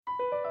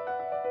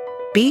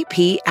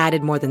BP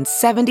added more than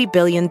 $70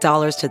 billion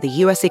to the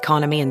U.S.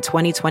 economy in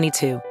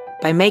 2022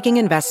 by making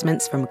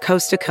investments from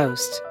coast to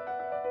coast.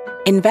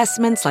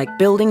 Investments like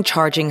building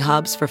charging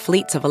hubs for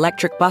fleets of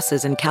electric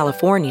buses in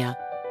California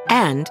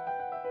and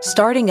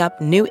starting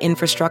up new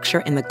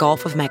infrastructure in the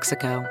Gulf of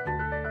Mexico.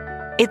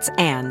 It's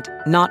and,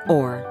 not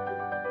or.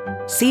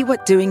 See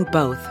what doing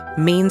both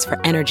means for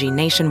energy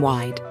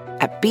nationwide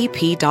at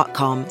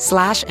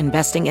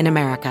bp.com/investing in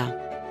America.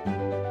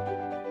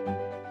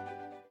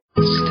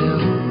 Still,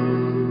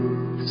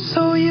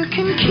 so you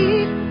can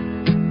keep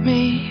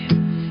me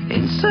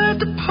inside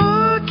the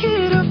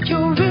pocket of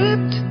your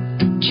ripped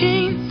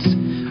jeans,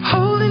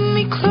 holding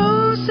me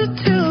closer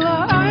till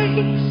our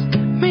eyes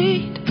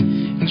meet.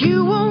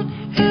 You won't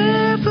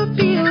ever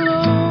be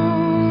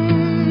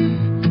alone.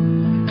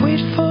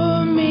 Wait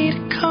for me to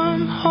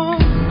come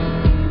home.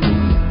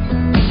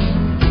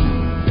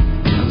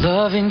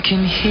 Loving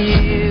can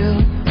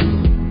heal.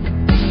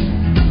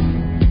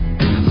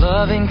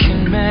 Loving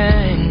can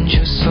mend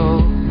your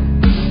soul.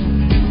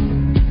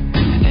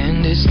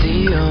 And it's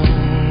the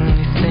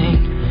only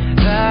thing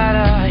that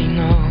I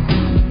know.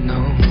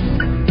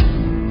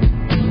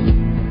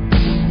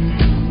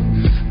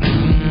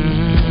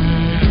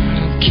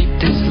 Keep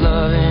this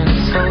love in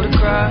a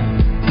photograph.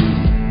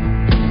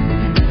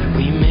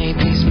 We made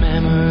these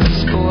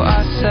memories for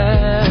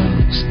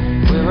ourselves,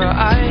 where our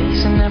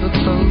eyes are never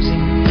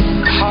closing,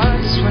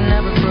 hearts were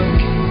never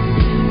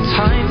broken,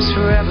 time's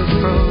forever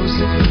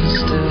frozen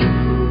still.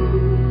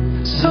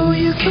 So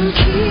you can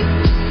keep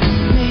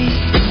me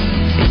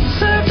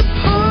inside the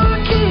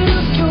pocket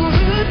of your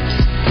ripped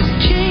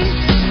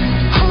jeans,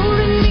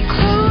 holding me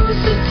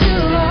closer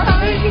till our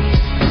eyes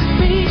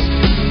meet.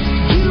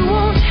 You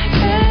won't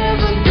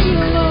ever be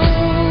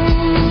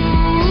alone.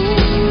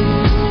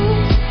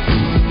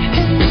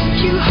 And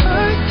if you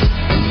hurt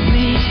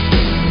me,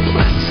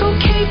 that's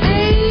okay,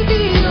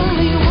 baby.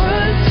 Only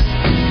words,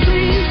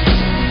 please.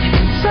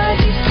 Inside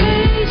these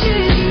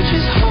pages, you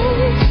just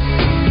hold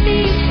me.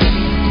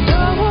 I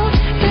won't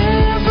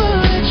ever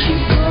let you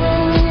go.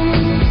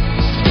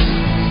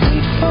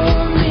 Wait for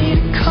me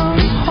to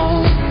come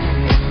home.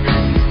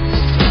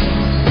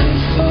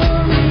 Wait for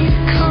me to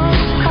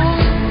come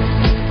home.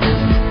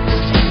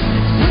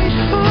 Wait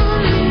for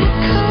me to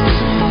come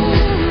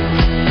home.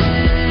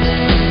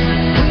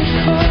 Wait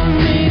for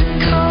me to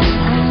come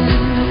home.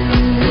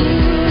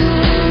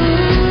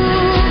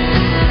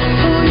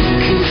 Oh, you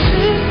can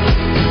fit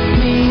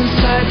me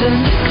inside the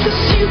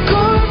necklace you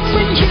got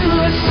when you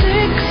were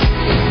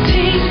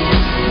 16,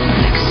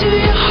 next to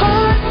your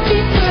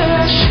heartbeat where I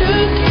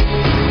should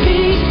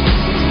be.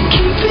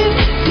 Keep it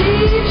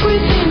deep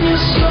within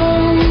your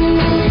soul.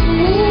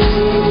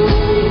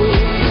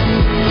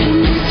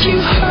 And if you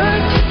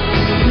hurt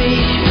me,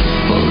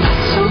 well,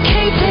 that's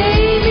okay,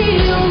 baby.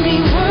 Only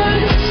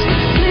words,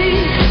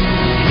 please.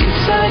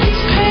 Inside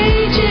these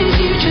pages,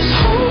 you just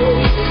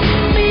hold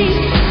me.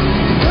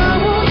 I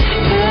won't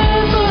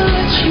ever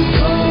let you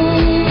go.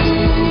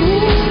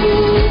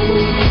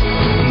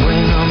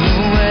 When I'm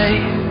away,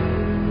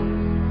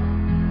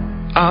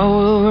 I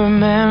will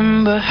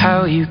remember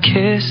how you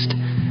kissed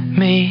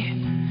me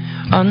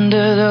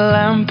under the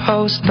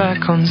lamppost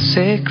back on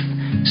 6th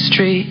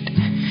Street,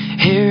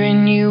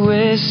 hearing you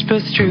whisper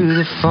through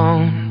the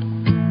phone.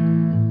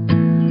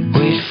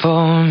 Wait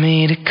for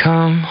me to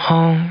come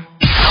home.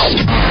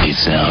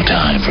 It's now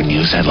time for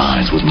news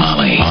headlines with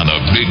Molly on the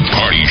Big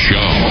Party Show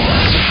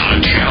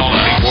on Channel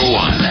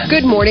 94.1.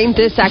 Good morning.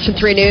 This Action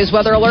 3 News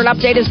weather alert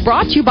update is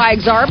brought to you by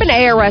Exarban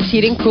ARS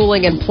Heating,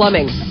 Cooling, and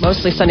Plumbing.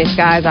 Mostly sunny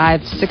skies. I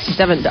have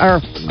 67,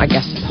 or I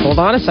guess, hold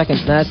on a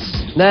second.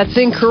 That's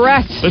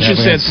incorrect. Let's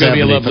just say it's going to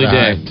be a lovely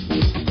day.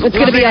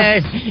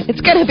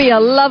 It's going to be a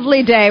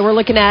lovely day. We're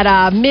looking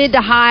at mid to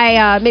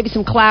high, maybe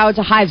some clouds,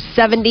 a high of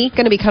 70.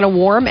 Going to be kind of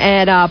warm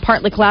and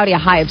partly cloudy, a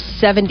high of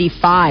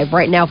 75.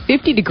 Right now,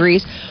 50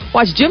 degrees.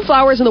 Watch Jim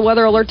Flowers and the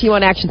weather alert to you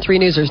on Action 3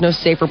 News. There's no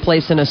safer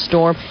place in a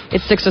storm.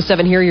 It's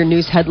 6:07. Here are your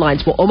news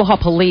headlines. Well, Omaha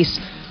police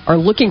are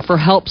looking for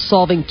help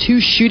solving 2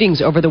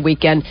 shootings over the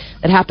weekend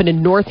that happened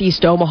in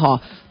northeast Omaha.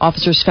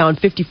 Officers found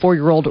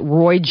 54-year-old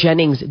Roy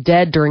Jennings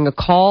dead during a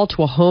call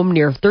to a home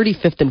near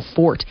 35th and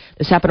Fort.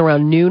 This happened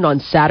around noon on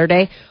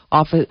Saturday.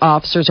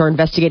 Officers are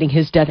investigating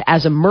his death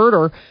as a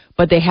murder,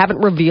 but they haven't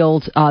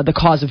revealed the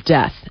cause of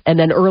death. And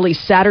then early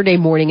Saturday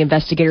morning,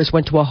 investigators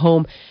went to a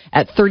home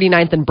at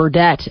 39th and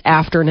Burdett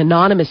after an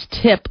anonymous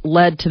tip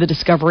led to the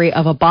discovery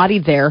of a body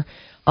there.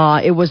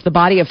 It was the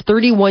body of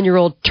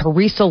 31-year-old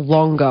Teresa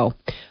Longo.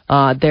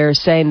 They're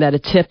saying that a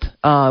tip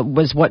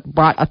was what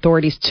brought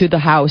authorities to the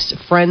house.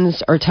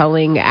 Friends are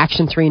telling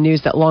Action 3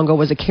 News that Longo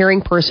was a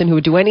caring person who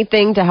would do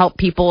anything to help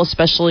people,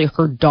 especially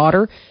her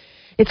daughter.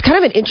 It's kind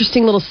of an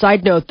interesting little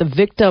side note. The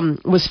victim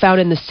was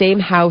found in the same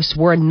house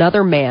where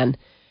another man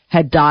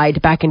had died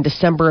back in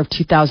December of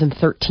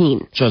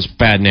 2013. So it's a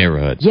bad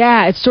neighborhood.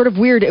 Yeah, it's sort of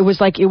weird. It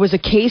was a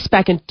case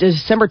back in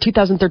December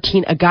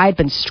 2013. A guy had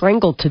been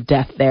strangled to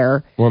death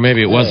there. Or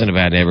maybe it wasn't a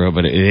bad neighborhood,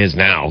 but it is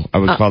now. I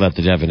would call that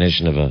the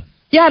definition of a...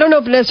 Yeah, I don't know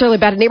if necessarily a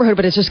bad neighborhood,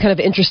 but it's just kind of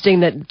interesting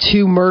that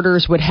 2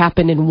 murders would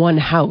happen in one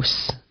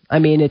house. I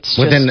mean, it's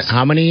Within just,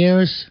 how many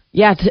years?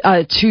 Yeah,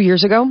 2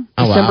 years ago,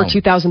 Oh, December wow.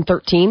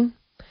 2013.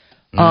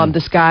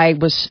 This guy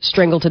was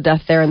strangled to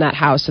death there in that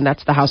house, and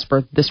that's the house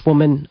where this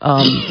woman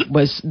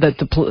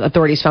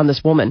authorities found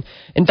this woman.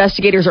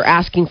 Investigators are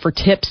asking for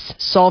tips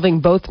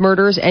solving both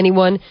murders.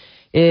 Anyone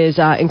is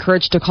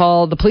encouraged to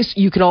call the police.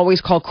 You can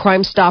always call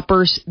Crime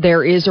Stoppers.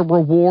 There is a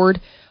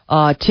reward.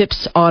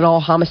 Tips on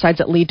all homicides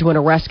that lead to an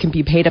arrest can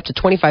be paid up to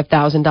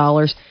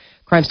 $25,000.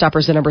 Crime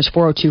Stoppers, the number is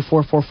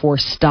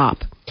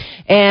 402-444-STOP.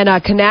 And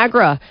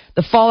Conagra,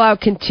 the fallout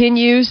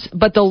continues,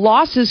 but the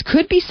losses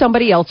could be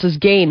somebody else's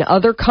gain.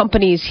 Other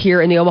companies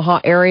here in the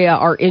Omaha area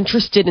are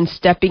interested in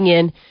stepping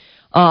in.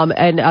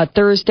 And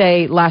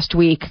Thursday last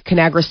week,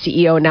 Conagra's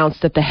CEO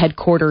announced that the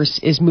headquarters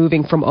is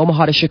moving from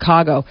Omaha to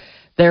Chicago.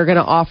 They're going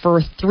to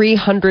offer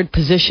 300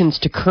 positions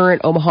to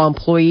current Omaha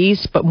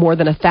employees, but more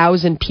than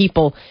 1,000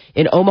 people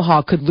in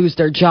Omaha could lose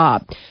their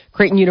job.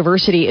 Creighton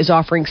University is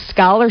offering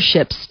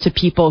scholarships to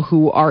people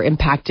who are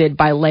impacted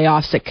by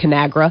layoffs at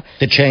Conagra.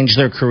 To change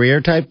their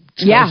career type?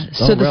 Yeah,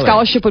 so the really?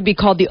 scholarship would be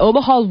called the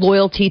Omaha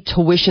Loyalty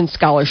Tuition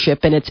Scholarship,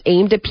 and it's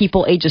aimed at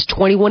people ages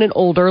 21 and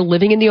older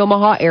living in the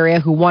Omaha area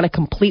who want to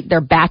complete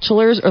their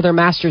bachelor's or their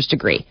master's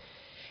degree.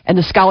 And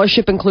the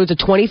scholarship includes a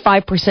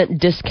 25%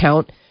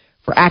 discount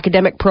for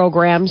academic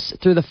programs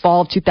through the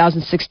fall of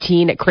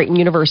 2016 at Creighton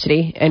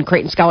University. And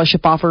Creighton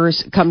Scholarship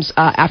offers comes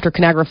after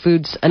Conagra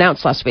Foods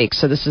announced last week.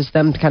 So this is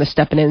them kind of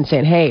stepping in and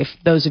saying, hey, if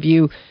those of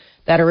you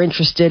that are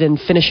interested in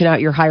finishing out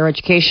your higher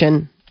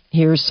education,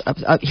 here's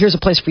a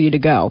place for you to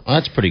go. Well,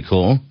 that's pretty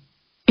cool.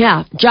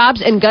 Yeah.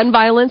 Jobs and gun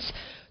violence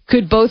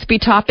could both be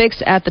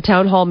topics at the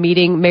town hall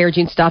meeting Mayor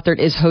Gene Stothert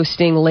is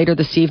hosting later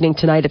this evening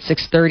tonight at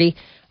 6:30.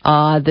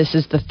 This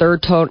is the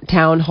third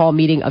town hall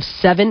meeting of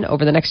 7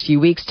 over the next few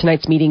weeks.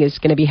 Tonight's meeting is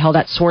going to be held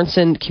at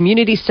Sorensen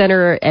Community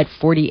Center at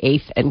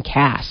 48th and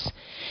Cass.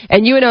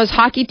 And UNO's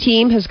hockey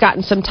team has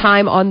gotten some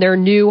time on their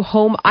new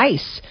home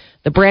ice.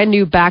 The brand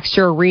new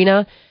Baxter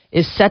Arena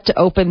is set to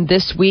open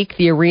this week.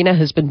 The arena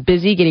has been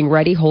busy getting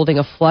ready, holding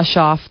a flush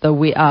off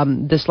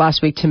this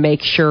last week to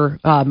make sure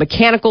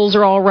mechanicals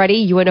are all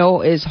ready. UNO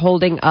is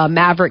holding a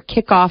Maverick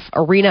Kickoff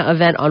Arena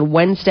event on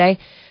Wednesday.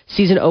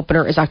 Season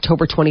opener is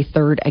October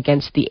 23rd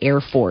against the Air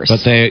Force.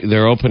 But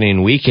their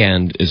opening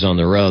weekend is on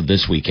the road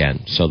this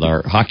weekend. So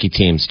their hockey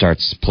team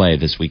starts play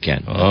this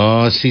weekend.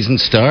 Oh, season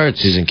starts.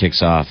 Season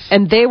kicks off.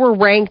 And they were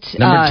ranked...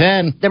 Number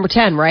 10. Number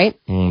 10, right?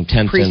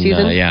 10th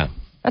Preseason? yeah.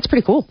 That's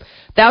pretty cool.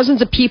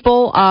 Thousands of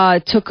people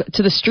took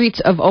to the streets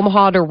of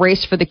Omaha to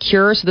race for the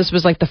cure. So this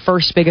was like the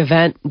first big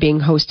event being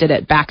hosted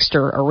at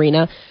Baxter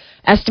Arena.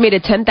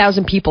 Estimated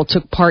 10,000 people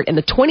took part in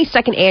the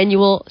 22nd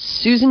annual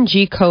Susan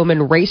G.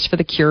 Komen Race for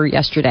the Cure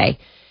yesterday,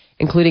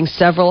 including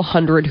several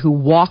hundred who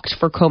walked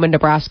for Komen,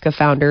 Nebraska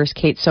founders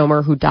Kate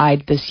Sommer, who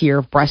died this year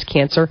of breast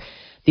cancer.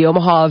 The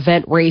Omaha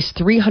event raised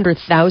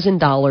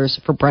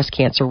 $300,000 for breast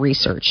cancer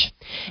research.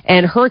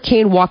 And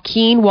Hurricane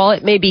Joaquin, while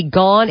it may be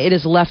gone, it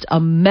has left a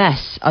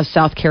mess of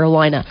South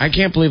Carolina. I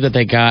can't believe that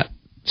they got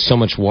so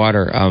much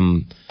water.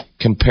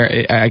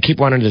 I keep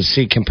wanting to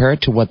compare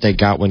it to what they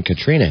got when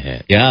Katrina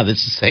hit. Yeah,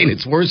 this is saying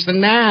it's worse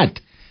than that.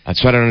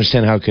 That's why I don't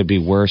understand how it could be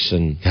worse.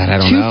 And God, I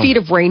don't know. 2 feet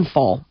of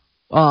rainfall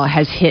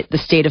has hit the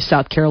state of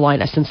South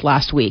Carolina since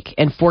last week,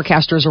 and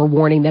forecasters are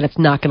warning that it's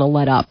not going to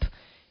let up,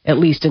 at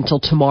least until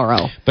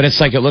tomorrow. But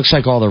it looks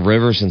like all the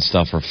rivers and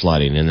stuff are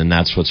flooding, and then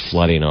that's what's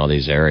flooding all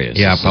these areas.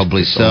 Yeah, It's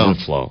probably this so.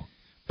 Overflow.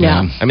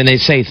 Yeah. I mean, they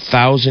say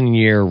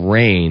 1,000-year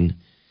rain,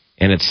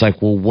 and it's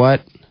like, well,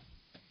 what?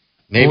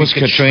 Maybe was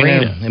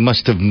Katrina? It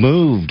must have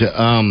moved.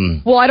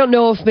 Well, I don't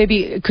know if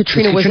maybe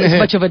Katrina was as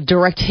much of a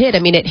direct hit. I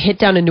mean, it hit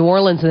down in New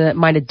Orleans, and it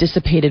might have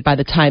dissipated by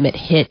the time it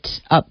hit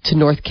up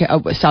to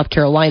South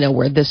Carolina,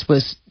 where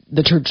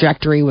the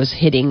trajectory was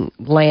hitting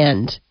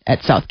land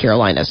at South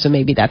Carolina. So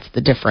maybe that's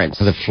the difference.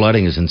 The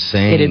flooding is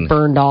insane. It had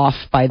burned off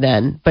by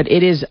then. But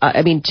it is,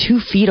 2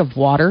 feet of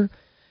water.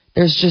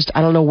 There's just, I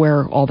don't know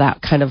where all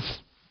that kind of,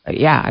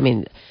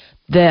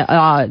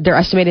 they're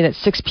estimating that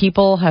 6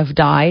 people have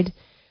died.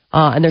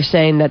 And they're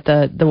saying that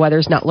the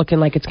weather's not looking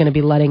like it's going to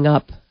be letting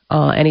up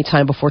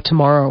anytime before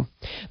tomorrow.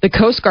 The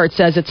Coast Guard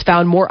says it's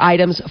found more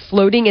items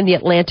floating in the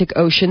Atlantic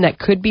Ocean that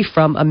could be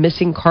from a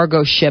missing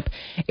cargo ship.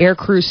 Air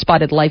crews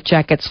spotted life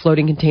jackets,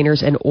 floating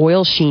containers, and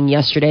oil sheen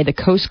yesterday. The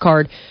Coast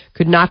Guard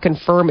could not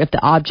confirm if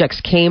the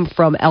objects came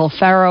from El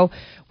Faro,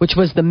 which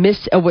was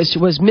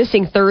was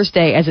missing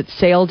Thursday as it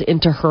sailed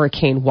into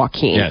Hurricane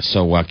Joaquin. Yeah,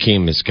 so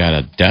Joaquin has got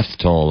a death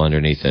toll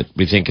underneath it.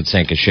 We think it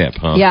sank a ship,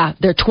 huh? Yeah,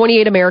 there are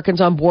 28 Americans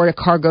on board a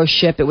cargo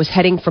ship. It was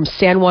heading from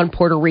San Juan,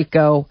 Puerto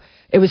Rico.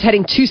 It was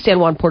heading to San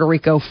Juan, Puerto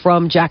Rico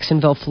from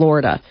Jacksonville,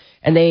 Florida.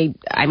 And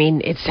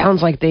it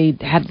sounds like they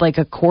had like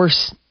a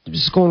course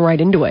just going right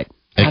into it.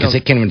 Because they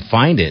can't even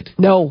find it.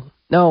 No.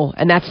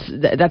 And that's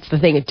the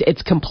thing.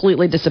 It's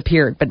completely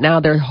disappeared. But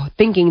now they're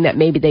thinking that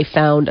maybe they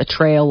found a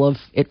trail of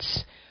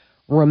its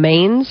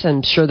remains.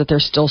 I'm sure that they're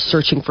still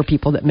searching for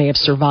people that may have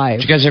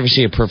survived. Did you guys ever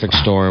see A Perfect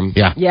Storm?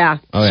 Yeah. Yeah.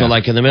 Oh, So, yeah.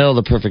 like, in the middle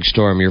of The Perfect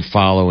Storm, you're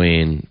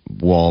following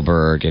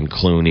Wahlberg and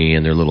Clooney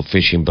and their little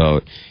fishing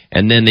boat.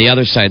 And then the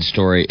other side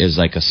story is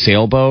like a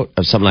sailboat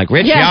of something like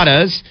Rich Yes.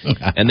 Yada's,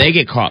 and they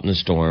get caught in the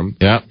storm.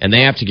 Yeah. And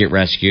they have to get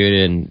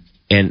rescued.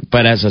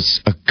 But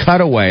as a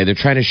cutaway, they're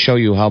trying to show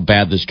you how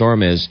bad the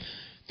storm is.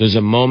 There's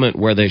a moment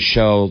where they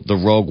show the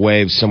rogue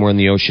waves somewhere in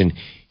the ocean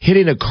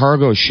hitting a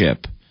cargo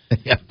ship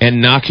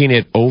and knocking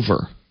it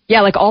over.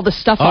 Yeah, like all the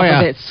stuff off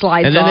yeah. of it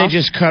slides And then off. they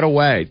just cut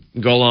away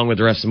and go along with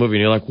the rest of the movie.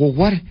 And you're like, well,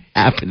 what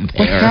Happened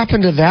what there.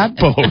 happened to that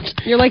boat?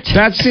 You're like,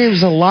 That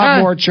seems a lot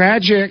more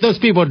tragic. Those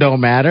people don't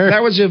matter.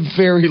 That was a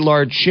very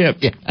large ship.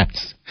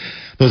 Yes.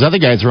 Those other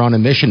guys were on a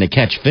mission to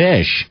catch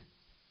fish.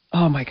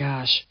 oh my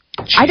gosh.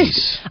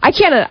 Jeez. I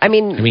can't, I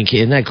mean,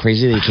 Isn't that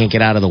crazy that you can't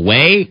get out of the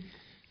way?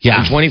 Yeah.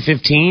 In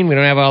 2015, we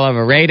don't have all of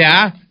a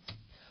radar.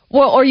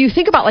 well, or you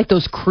think about like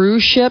those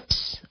cruise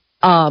ships.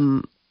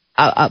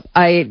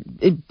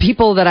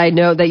 People that I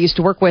know that used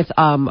to work with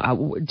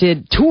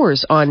did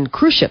tours on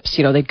cruise ships.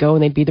 You know, they'd go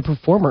and they'd be the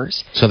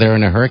performers. So they're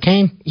in a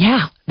hurricane?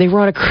 Yeah, they were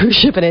on a cruise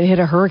ship and it hit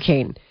a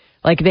hurricane.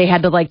 Like they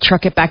had to like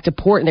truck it back to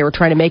port and they were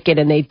trying to make it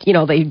and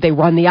they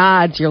run the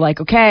odds. You're like,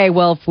 okay,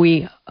 well if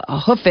we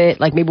hoof it,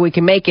 like maybe we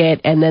can make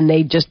it. And then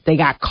they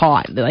got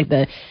caught. Like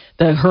the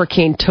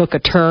hurricane took a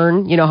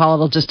turn. You know how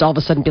it'll just all of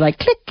a sudden be like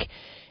click,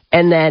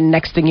 and then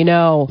next thing you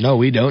know, No,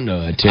 we don't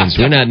know that, Tim.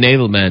 We're not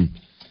naval men.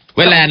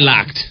 We're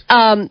landlocked.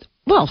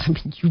 well, I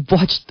mean,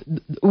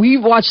 we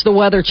watched the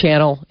Weather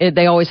Channel.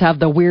 They always have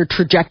the weird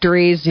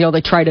trajectories. You know,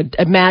 they try to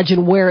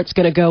imagine where it's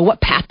going to go,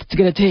 what path it's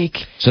going to take.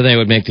 So they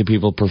would make the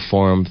people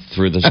perform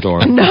through the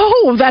storm.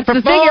 No, that's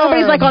the thing.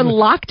 Everybody's like on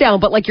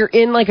lockdown, but like you're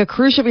in like a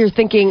cruise ship. You're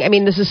thinking, I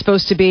mean, this is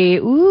supposed to be,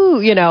 ooh,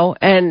 you know,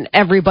 and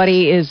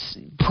everybody is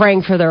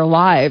praying for their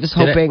lives,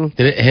 hoping.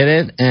 Did it hit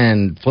it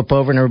and flip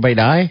over and everybody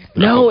die?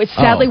 No, it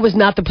sadly was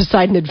not the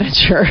Poseidon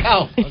Adventure.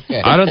 Oh,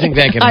 okay. I don't think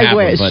that can I happen,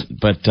 wish.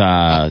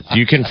 but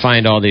you can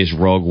find all these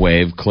rogue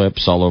wave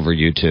clips all over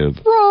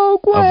YouTube Rogue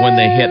of when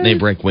they hit and they Wave.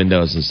 break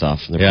windows and stuff.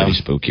 And they're Yeah. pretty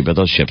spooky, but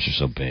those ships are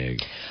so big.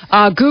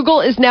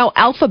 Google is now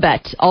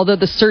Alphabet. Although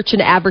the search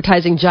and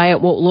advertising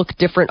giant won't look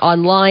different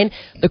online,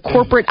 the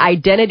corporate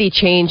identity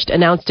change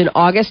announced in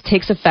August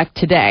takes effect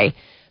today.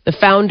 The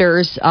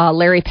founders,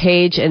 Larry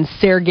Page and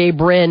Sergey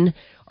Brin,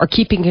 are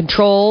keeping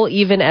control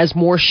even as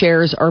more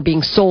shares are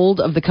being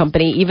sold of the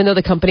company. Even though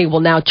the company will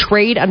now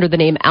trade under the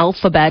name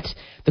Alphabet,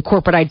 the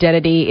corporate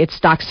identity, its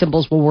stock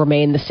symbols will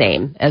remain the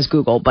same as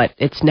Google, but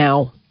it's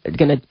now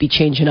going to be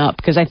changing up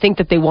because I think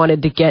that they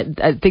wanted to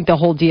I think the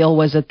whole deal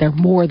was that they're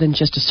more than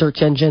just a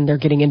search engine. They're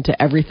getting into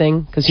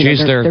everything because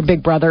they're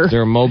big brother.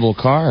 They're mobile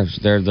cars.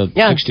 They're the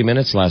 60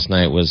 Minutes last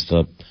night was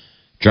the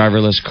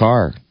driverless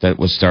car that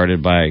was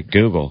started by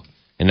Google.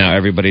 And now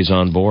everybody's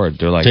on board.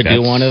 They're like, To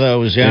do one of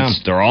those, yeah.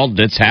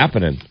 It's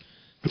happening.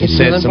 They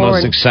say moving it's the forward.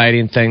 most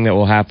exciting thing that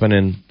will happen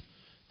in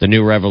the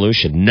new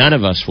revolution. None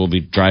of us will be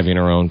driving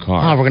our own Oh,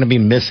 car we're going to be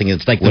missing it.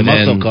 It's like the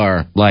within muscle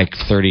car. like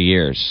 30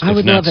 years, I if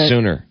would not love it.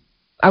 sooner.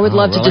 I would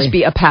love to really? just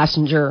be a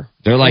passenger.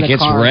 They're like, in the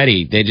it's car.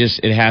 ready.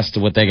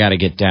 What they got to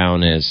get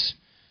down is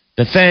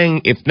the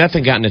thing. If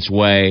nothing got in its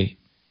way,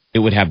 it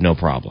would have no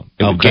problem.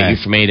 It would get Okay. you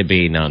from A to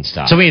B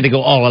nonstop. So we need to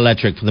go all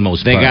electric for the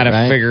most They part, got to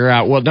right? figure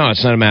out. Well, no,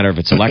 it's not a matter of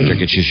it's electric.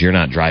 It's just you're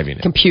not driving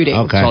it. Computing.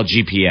 Okay. It's all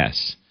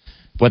GPS.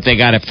 What they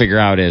got to figure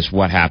out is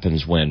what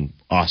happens when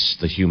us,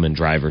 the human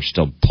driver,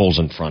 still pulls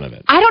in front of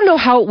it. I don't know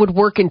how it would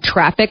work in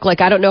traffic.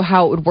 Like, I don't know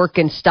how it would work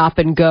in stop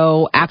and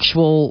go,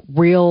 actual,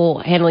 real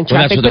handling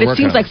Well, that's traffic. what But they're it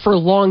seems working on. like for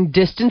long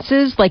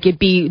distances, like it'd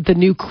be the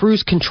new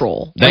cruise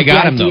control. They Like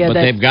got the him though, idea but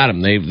that- they've got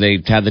him. They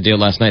had the deal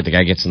last night. The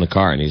guy gets in the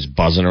car and he's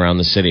buzzing around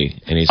the city,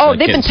 and he's Oh, like,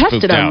 they've been getting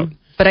tested spooked out. them,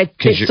 but it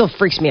 'Cause you're- still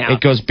freaks me out. It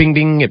goes bing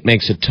ding. It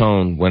makes a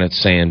tone when it's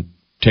saying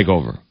take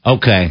over.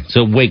 Okay,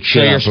 so wake So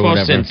shit you're up or supposed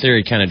to, whatever. in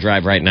theory, kind of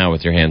drive right now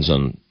with your hands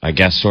on, I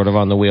guess, sort of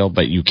on the wheel,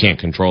 but you can't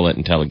control it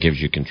until it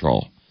gives you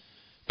control.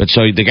 But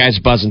so the guy's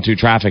buzzing through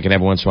traffic, and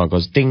every once in a while it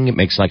goes ding. It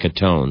makes like a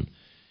tone,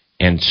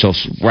 and so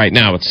right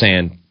now it's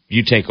saying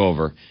you take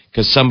over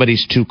because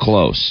somebody's too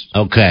close.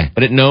 Okay.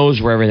 But it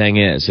knows where everything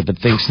is. If it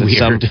thinks that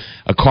Weird.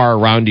 a car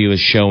around you is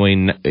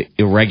showing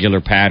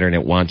irregular pattern,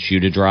 it wants you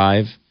to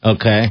drive.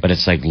 Okay. But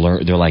it's like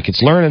they're like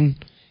it's learning.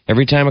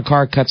 Every time a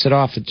car cuts it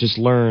off, it just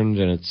learned,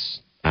 and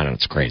I don't know.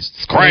 It's crazy.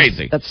 It's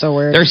crazy. That's so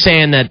weird. They're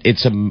saying that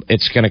it's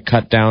going to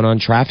cut down on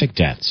traffic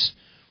deaths,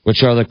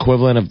 which are the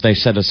equivalent of, they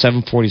said, a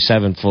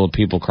 747 full of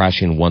people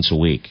crashing once a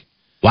week.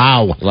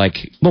 Wow.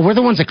 Like, Well, we're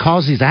the ones that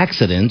cause these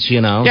accidents,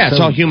 you know. Yeah, it's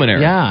all human error.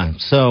 Yeah.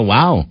 So,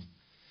 wow.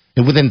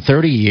 And within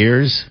 30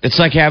 years, it's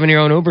like having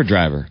your own Uber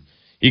driver.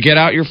 You get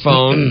out your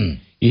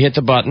phone, you hit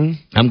the button,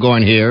 I'm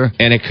going here.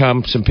 and it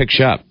comes and picks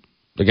you up.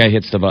 The guy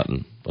hits the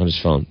button on his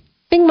phone.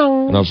 Bing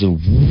bong. And all of a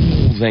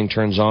sudden, whoo, thing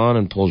turns on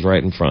and pulls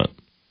right in front.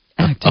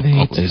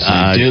 Activate.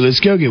 Dude, let's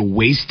go get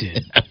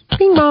wasted.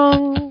 Bing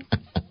bong.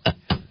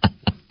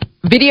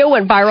 Video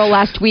went viral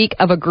last week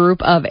of a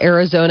group of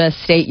Arizona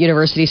State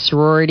University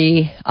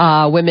sorority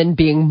women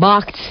being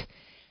mocked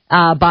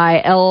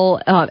by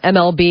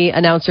MLB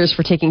announcers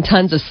for taking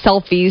tons of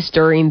selfies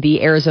during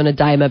the Arizona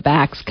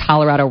Diamondbacks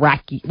Colorado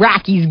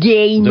Rockies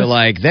game. They're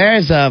like,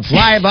 there's a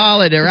fly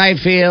ball into right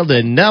field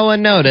and no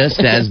one noticed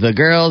as the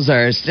girls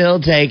are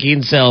still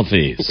taking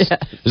selfies. Yeah.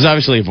 It was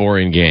obviously a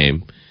boring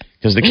game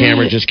because the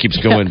camera just keeps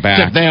going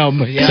back.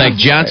 It's like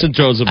Johnson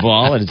throws a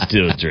ball and it's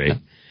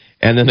 2-3.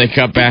 And then they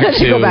cut back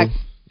to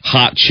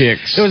hot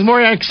chicks. It was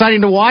more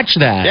exciting to watch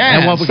that. Yeah.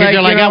 And what's going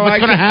to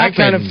happen? I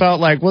kind of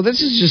felt like, well,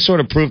 this is just sort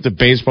of proof that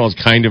baseball is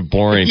kind of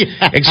boring,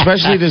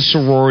 especially the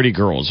sorority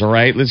girls, all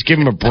right? Let's give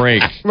them a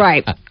break.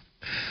 Right.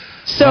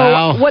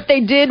 So what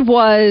they did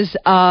was,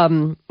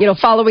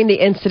 following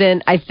the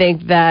incident, I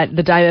think that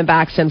the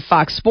Diamondbacks and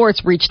Fox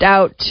Sports reached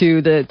out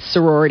to the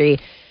sorority,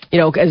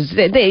 because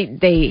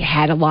they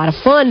had a lot of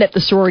fun at the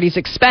sorority's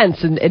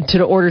expense. And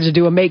in order to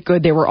do a make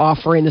good, they were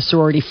offering the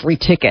sorority free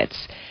tickets.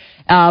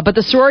 But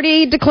the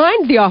sorority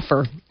declined the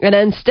offer and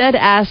instead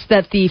asked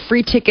that the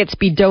free tickets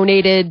be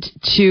donated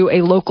to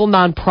a local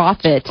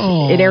nonprofit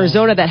in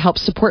Arizona that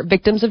helps support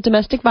victims of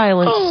domestic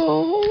violence.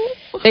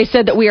 They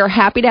said that we are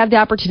happy to have the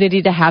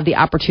opportunity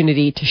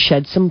to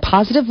shed some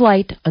positive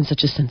light on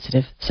such a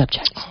sensitive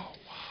subject.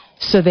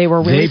 So they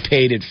were really... They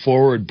paid it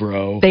forward,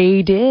 bro.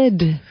 They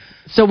did.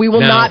 So we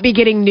will not be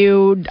getting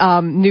new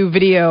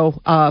video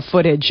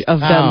footage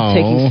of them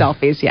taking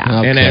selfies. Yeah,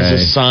 okay. And as a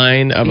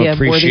sign of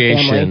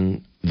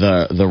appreciation,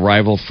 the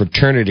rival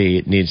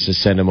fraternity needs to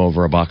send them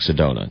over a box of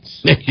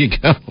donuts. There you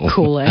go.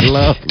 Cool. Let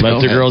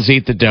the girls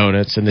eat the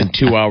donuts, and then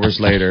 2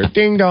 hours later,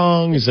 ding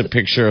dong, is a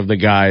picture of the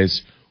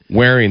guys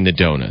wearing the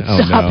donuts.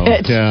 Stop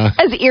it. Yeah.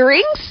 As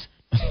earrings?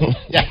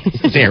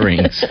 As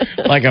earrings.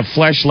 Like a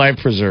fleshlight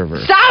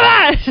preserver.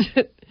 Stop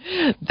it!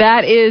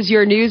 That is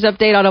your news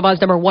update on Omaha's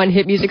 #1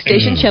 hit music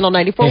station, Channel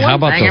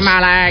 94.1. Hey,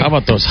 how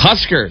about those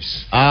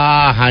Huskers?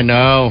 I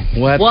know.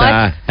 What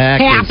the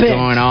heck is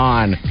going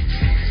on?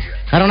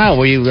 I don't know.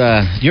 Were you?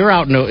 You're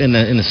out in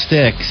the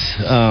sticks.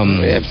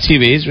 We have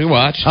TVs. We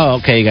watch. Oh,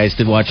 okay. You guys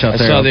did watch out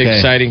there. I saw the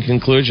exciting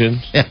conclusion.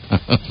 Yeah.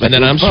 And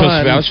then I was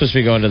supposed to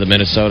be going to the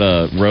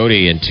Minnesota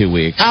Roadie in 2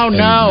 weeks. Oh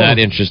no! And that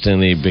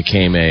interestingly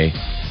became a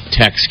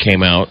text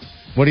came out.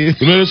 What do you?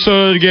 The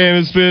Minnesota game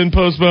has been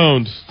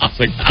postponed. It's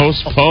like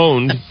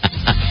postponed.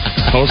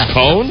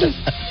 Postponed?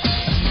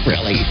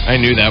 Really? I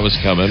knew that was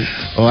coming.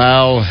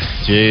 Well,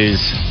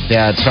 geez.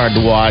 Yeah, it's hard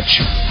to watch.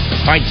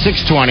 All right,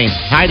 6:20.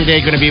 High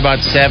today going to be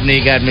about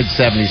 70. Got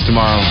mid-70s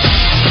tomorrow.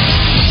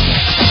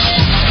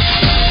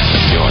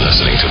 You're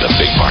listening to The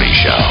Big Party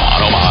Show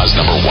on Omaha's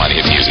 #1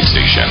 hit music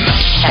station.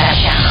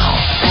 Channel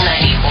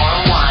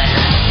 94.1.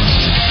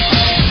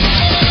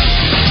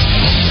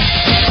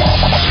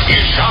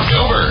 It's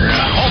Shocktober.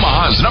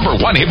 Omaha's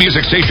 #1 hit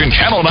music station,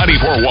 Channel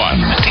 94.1,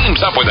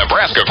 teams up with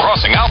Nebraska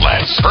Crossing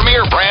Outlets,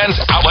 premier brands,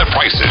 outlet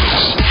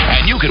prices.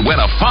 And you could win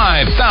a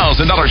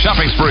 $5,000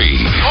 shopping spree.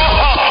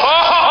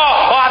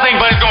 I think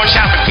Buddy's going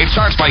shopping. It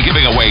starts by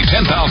giving away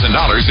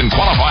 $10,000 in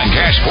qualifying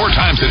cash 4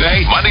 times a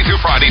day, Monday through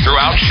Friday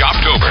throughout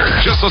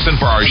Shocktober. Just listen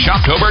for our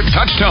Shocktober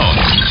touch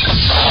tones.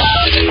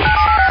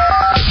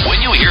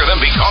 When you hear them,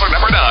 be caller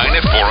number 9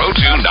 at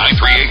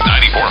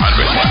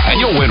 402-938-9400.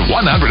 And you'll win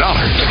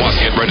 $100. Plus,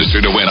 get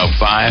registered to win a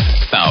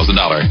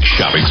 $5,000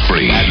 shopping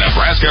spree at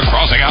Nebraska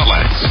Crossing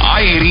Outlets.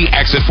 I-80,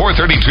 exit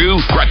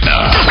 432,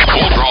 Gretna.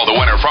 We'll draw the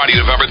winner Friday,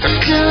 November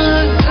 3rd.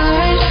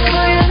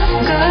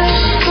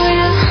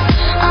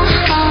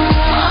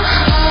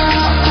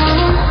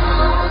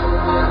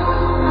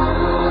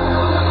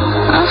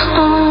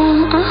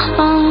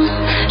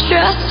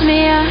 Trust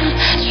me,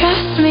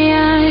 trust me.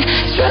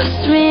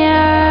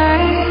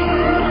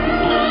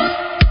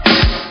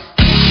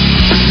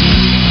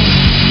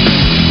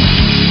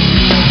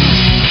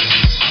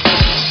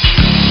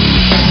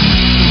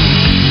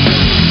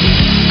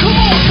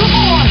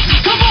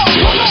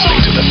 You're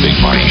listening to The Big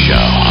Party Show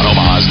on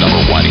Omaha's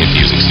 #1 hit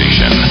music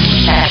station.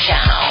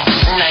 Channel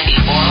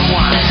 94.1.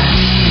 All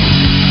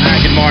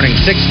right, good morning.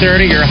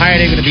 6:30. Your high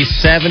today going to be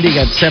 70.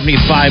 Got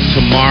 75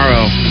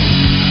 tomorrow.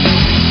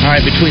 All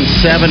right, between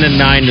 7 and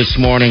 9 this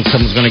morning,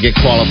 someone's going to get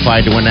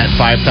qualified to win that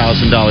 $5,000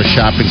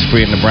 shopping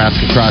spree at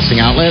Nebraska Crossing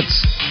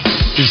Outlets.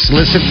 Just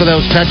listen for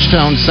those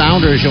touchtone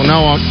sounders. You'll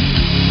know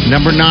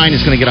number 9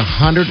 is going to get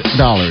 $100.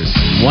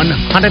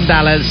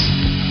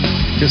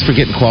 $100 just for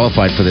getting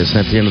qualified for this. And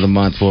at the end of the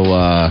month, we'll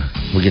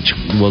get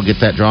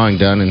that drawing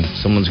done, and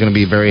someone's going to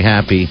be very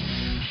happy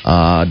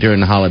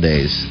during the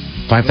holidays.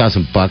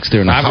 $5,000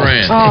 during the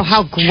holidays. Oh,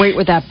 how great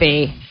would that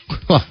be?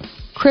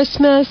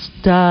 Christmas,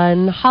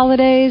 done.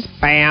 Holidays,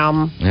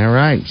 bam. All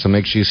right, so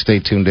make sure you stay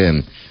tuned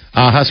in.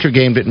 Husker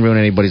game didn't ruin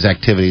anybody's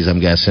activities, I'm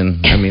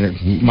guessing. I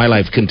mean, my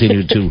life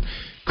continued to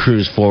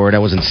cruise forward. I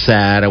wasn't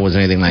sad. I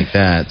wasn't anything like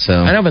that. So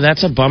I know, but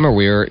that's a bummer.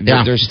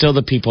 There's still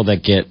the people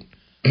that get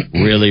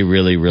really,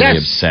 really, really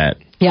upset.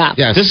 Yeah.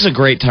 Yes. This is a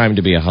great time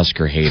to be a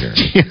Husker hater.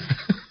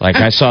 Like,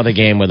 I saw the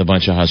game with a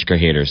bunch of Husker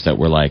haters that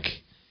were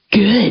like,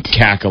 good,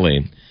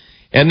 cackling.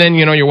 And then,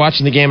 you're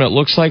watching the game, and it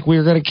looks like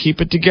we're going to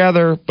keep it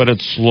together, but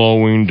it's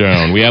slowing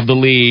down. We have the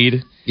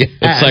lead. Yes.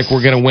 It's like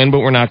we're going to win, but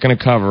we're not going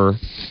to cover.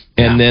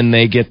 And then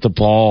they get the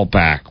ball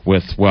back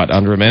with,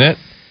 under a minute?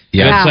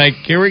 Yeah. It's like,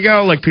 here we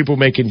go. Like people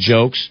making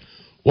jokes.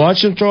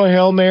 Watch them throw a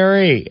Hail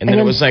Mary. And then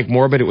it was like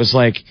morbid. It was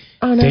like,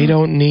 they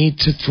don't need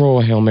to throw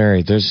a Hail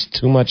Mary. There's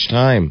too much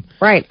time.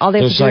 Right. All they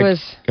have There's to do like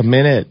is... a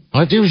minute. All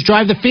I have to do is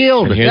drive the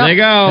field. And here they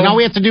go. And all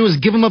we have to do is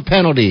give them a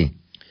penalty.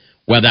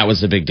 Well, that was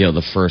the big deal.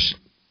 The first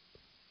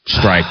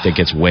strike that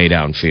gets way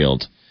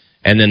downfield.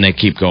 And then they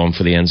keep going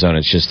for the end zone.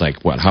 It's just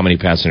like, what? How many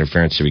pass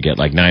interference did we get?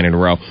 Like 9 in a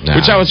row? Nah.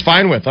 Which I was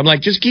fine with. I'm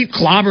like, just keep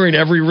clobbering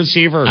every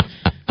receiver.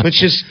 Let's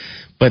just...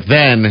 But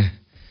then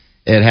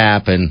it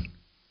happened.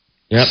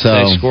 Yep, So-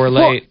 they score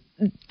late.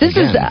 This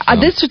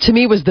to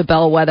me was the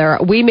bellwether.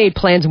 We made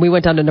plans and we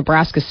went down to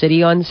Nebraska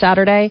City on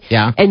Saturday.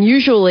 Yeah. And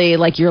usually,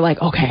 like, you're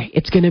like, okay,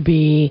 it's going to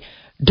be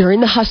during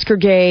the Husker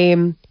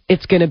game.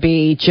 It's going to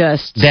be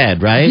just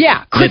Dead, right?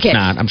 Yeah, crickets. It's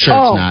not. I'm sure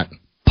it's not.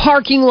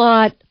 Parking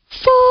lot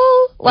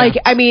full. Like,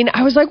 I mean,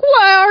 I was like,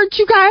 why aren't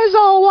you guys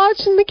all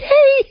watching the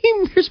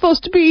game? You're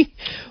supposed to be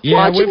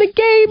watching the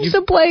game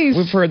someplace.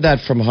 We've heard that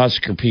from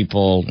Husker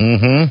people.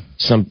 Mm-hmm.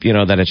 Some,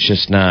 that it's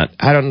just not.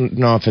 I don't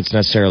know if it's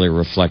necessarily a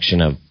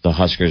reflection of the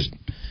Huskers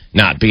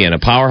not being a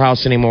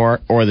powerhouse anymore,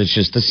 or that's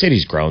just the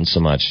city's grown so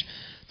much.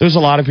 There's a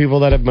lot of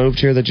people that have moved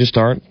here that just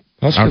aren't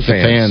Husker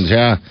fans.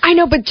 Yeah. I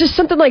know, but just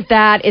something like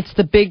that. It's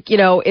the big,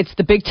 it's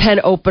the Big Ten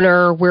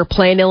opener. We're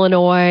playing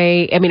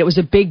Illinois. I mean, it was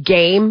a big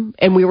game,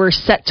 and we were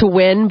set to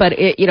win, but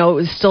it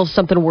was still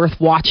something worth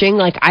watching.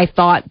 Like, I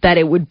thought that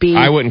it would be.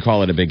 I wouldn't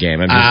call it a big game.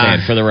 I'm just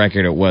saying, for the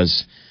record, it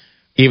was.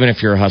 Even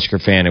if you're a Husker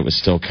fan, it was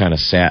still kind of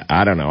sad.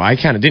 I don't know.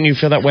 Didn't you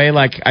feel that way?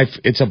 Like,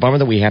 it's a bummer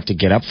that we have to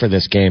get up for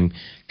this game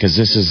because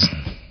this is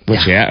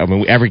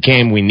every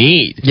game we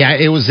need. Yeah,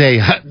 it was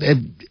yeah.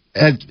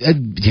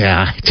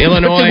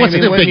 Illinois. It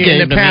wasn't a big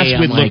game in the to past, me.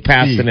 we'd look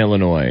past an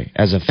Illinois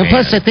as a fan. And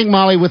plus, I think,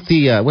 Molly, with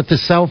the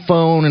cell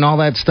phone and all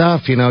that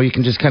stuff, you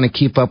can just kind of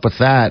keep up with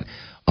that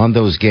on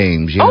those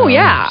games. Oh,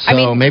 yeah.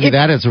 So maybe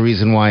that is a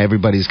reason why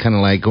everybody's kind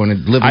of like going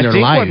and living their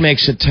life. I think what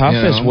makes it tough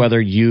is whether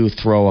you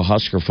throw a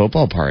Husker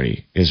football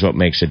party is what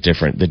makes it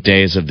different. The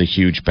days of the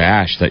huge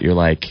bash that you're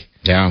like,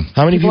 yeah,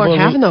 how many people aren't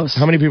having those?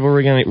 How many people are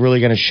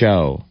really going to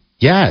show?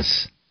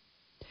 Yes.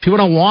 People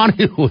don't want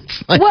to.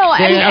 It's like, well,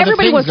 I mean,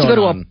 everybody wants to go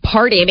to on. a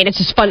party. I mean, it's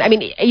just fun. I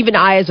mean, even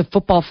I, as a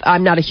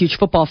I'm not a huge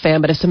football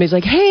fan, but if somebody's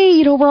like,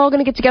 hey, we're all going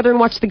to get together and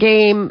watch the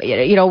game,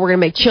 we're going to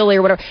make chili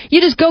or whatever,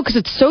 you just go because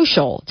it's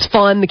social. It's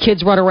fun. The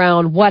kids run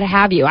around, what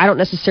have you. I don't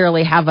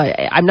necessarily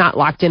I'm not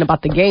locked in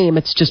about the game.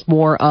 It's just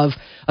more of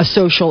a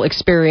social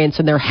experience,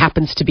 and there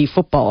happens to be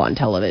football on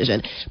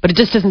television. But it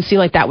just doesn't seem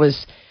like that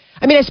was.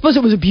 I mean, I suppose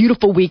it was a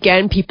beautiful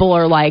weekend. People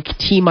are like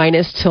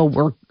T-minus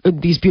till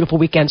these beautiful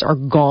weekends are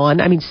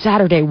gone. I mean,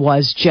 Saturday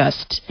was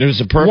just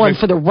one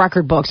for the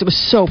record books. It was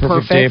so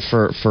perfect. Day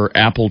for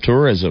Apple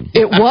tourism.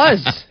 It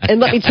was. And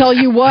let me tell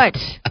you what,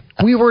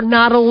 we were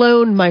not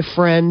alone, my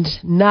friend.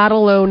 Not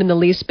alone in the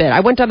least bit.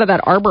 I went down to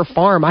that Arbor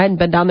Farm. I hadn't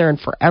been down there in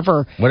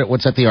forever.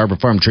 What's at the Arbor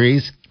Farm?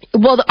 Trees?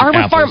 Well, the Arbor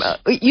Apples. Farm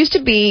it used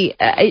to be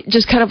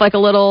just kind of like a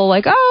little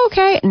like, oh,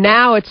 okay.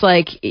 Now it's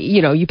like,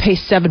 you pay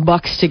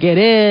 $7 to get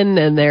in,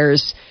 and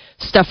there's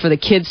stuff for the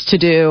kids to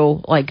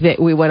do. Like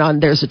we went on,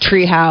 there's a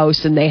tree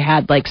house, and they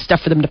had like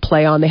stuff for them to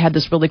play on. They had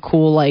this really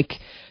cool like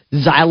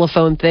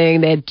xylophone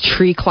thing. They had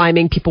tree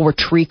climbing. People were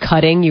tree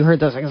cutting. You heard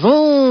those like,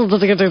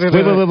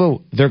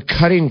 Wait. They're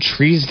cutting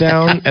trees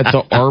down at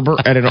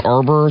an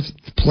arbor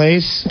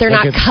place? They're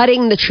not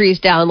cutting the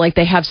trees down. Like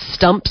they have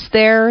stumps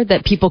there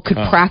that people could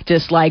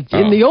practice. Like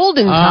in the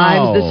olden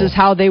times, this is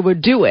how they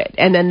would do it.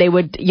 And then they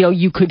would,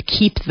 you could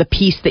keep the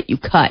piece that you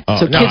cut.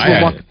 So kids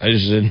would walk. I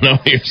just didn't know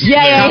you were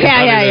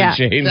Yeah.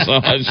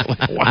 chainsaw. I was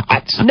like,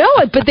 what? No,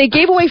 but they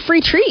gave away free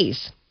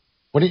trees.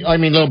 What do you, I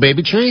mean, little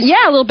baby trees?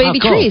 Yeah, little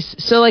baby cool. trees.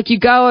 So like you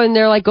go and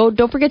they're like, oh,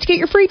 don't forget to get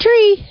your free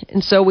tree.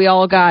 And so we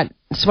all got.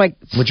 So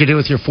what'd you do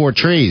with your 4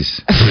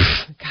 trees?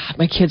 God,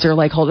 my kids are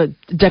like, hold it.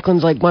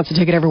 Declan's like wants to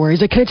take it everywhere.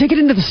 He's like, can I take it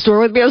into the store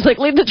with me? I was like,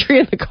 leave the tree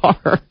in the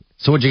car.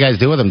 So what'd you guys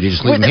do with them? Did you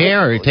just leave them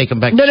here, or you take them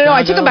back? No. to Chicago,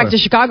 I took them back to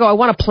Chicago. I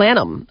want to plant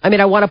them. I mean,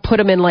 I want to put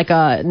them in like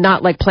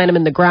not like plant them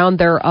in the ground.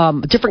 They're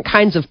different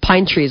kinds of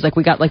pine trees. Like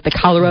we got like the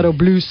Colorado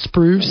blue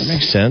spruce. That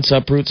makes sense.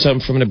 Uproot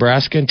something from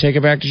Nebraska and take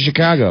it back to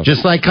Chicago.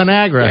 Just like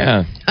Conagra.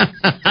 Yeah.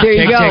 There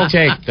you go.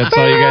 Take. That's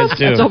all you guys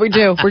do. That's all we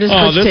do. We're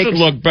just this takers. would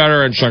look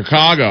better in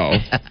Chicago.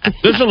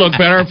 This would look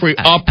better if we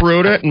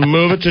uproot it and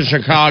move it to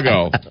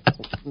Chicago.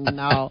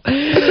 No.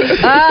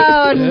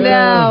 Oh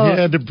no.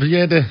 You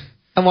had to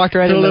I walked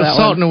right put a into little that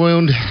salt in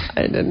one. the wound.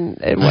 I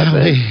didn't. It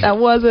wasn't. That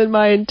wasn't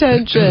my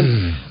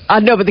intention.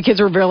 No, but the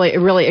kids were really,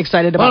 really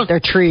excited about their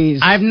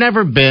trees. I've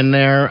never been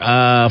there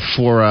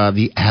for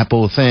the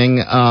Apple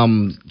thing.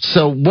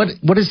 So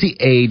what is the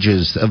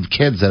ages of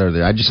kids that are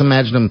there? I just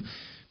imagine them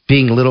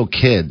being little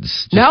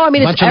kids. No, I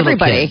mean, Bunch it's of little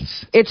everybody.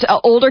 kids. It's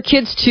older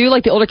kids, too.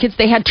 Like, the older kids,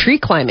 they had tree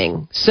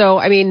climbing. So,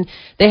 I mean,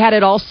 they had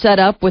it all set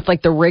up with,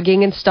 like, the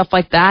rigging and stuff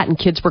like that, and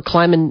kids were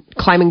climbing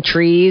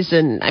trees.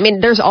 And, I mean,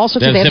 there's all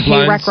sorts of... They had zip hay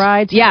lines? rack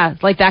rides. Yeah,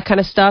 like that kind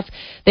of stuff.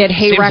 They had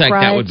hay Seems rack like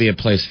rides. that would be a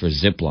place for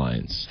zip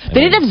lines. They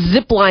didn't have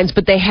zip lines,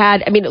 but they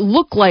had... I mean, it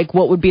looked like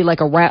what would be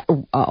like a rock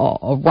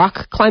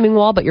climbing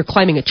wall, but you're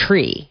climbing a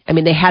tree. I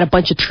mean, they had a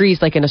bunch of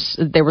trees, like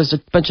there was a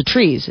bunch of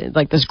trees,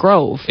 like this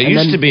grove. It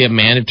used to be a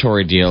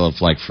mandatory deal of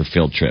like for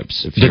field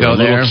trips. If you were go a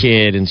little there?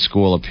 kid in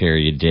school up here,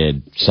 you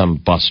did some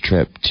bus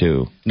trip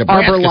to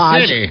Nebraska Arbor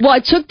Lodge. City. Well, I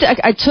took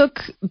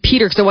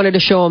Peter because I wanted to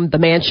show him the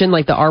mansion,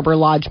 like the Arbor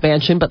Lodge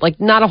mansion, but like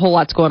not a whole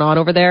lot's going on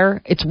over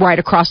there. It's right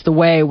across the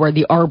way where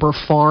the Arbor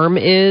Farm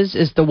is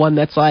the one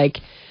that's like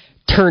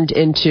turned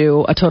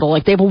into a total,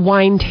 like they have a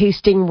wine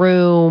tasting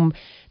room.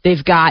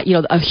 They've got,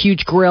 a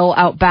huge grill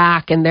out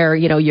back, and they're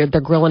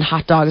grilling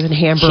hot dogs and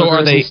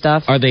hamburgers and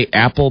stuff. Are they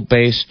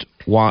apple-based?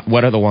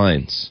 What are the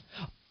wines?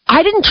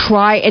 I didn't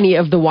try any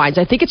of the wines.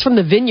 I think it's from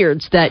the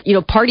vineyards that,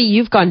 Party,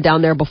 you've gone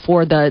down there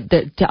before.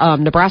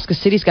 Nebraska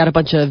City's got a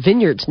bunch of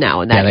vineyards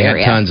now in that they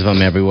area. got tons of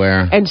them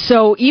everywhere. And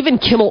so even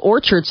Kimmel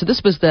Orchard, so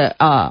this was the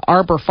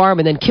Arbor Farm,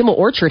 and then Kimmel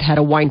Orchard had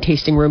a wine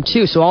tasting room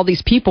too. So all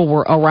these people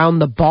were around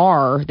the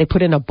bar. They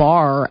put in a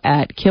bar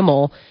at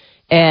Kimmel,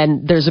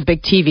 and there's a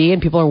big TV,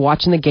 and people are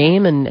watching the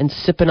game and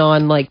sipping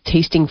on like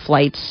tasting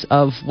flights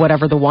of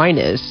whatever the wine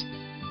is.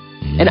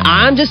 And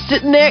I'm just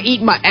sitting there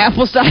eating my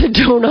apple cider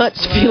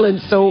donuts, feeling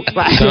so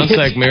excited. Sounds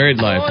like married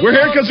life. We're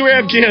here because we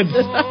have kids.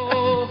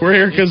 We're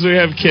here because we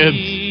have kids.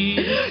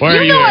 Why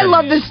are you I here?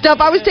 love this stuff.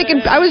 I was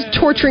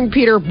torturing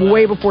Peter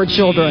way before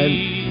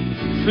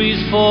children.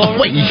 Wait,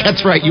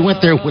 that's right. You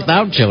went there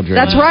without children.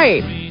 That's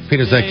right.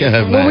 Peter's like,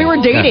 When we were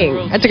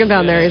dating, I took him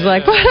down there. He's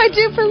like, "What I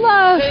do for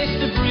love?"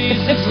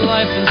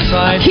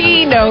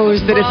 He knows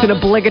that it's an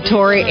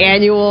obligatory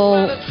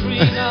annual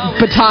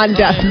baton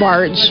death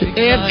march.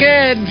 It's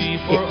good.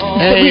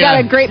 We got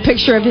a great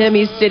picture of him.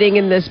 He's sitting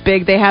in this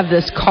big. They have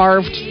this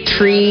carved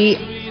tree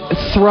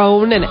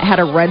throne, and it had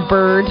a red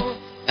bird.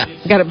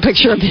 Got a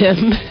picture of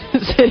him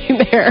sitting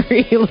there.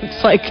 He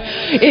looks like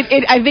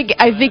it. I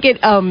think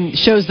it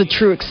shows the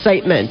true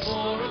excitement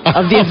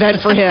of the event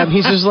for him.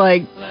 He's just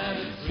like,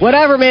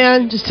 whatever,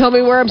 man. Just tell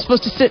me where I'm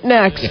supposed to sit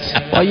next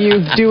while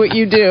you do what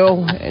you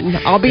do, and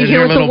I'll be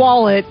here with the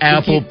wallet.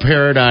 Apple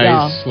Paradise.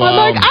 Yeah. Wow. I'm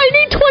like, I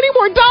need $20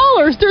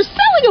 more. They're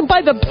selling them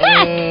by the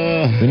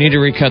peck. We need to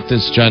recut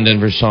this John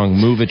Denver song,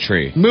 Move a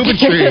Tree. Move a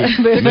tree.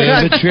 Move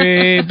a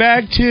tree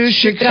back to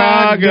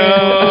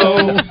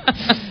Chicago.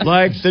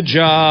 Like the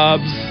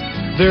jobs,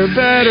 they're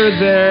better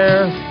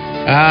there.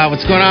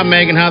 What's going on,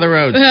 Megan? How are the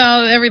roads?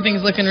 Well,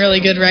 everything's looking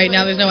really good right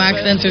now. There's no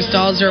accidents or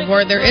stalls to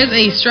report. There is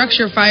a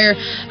structure fire.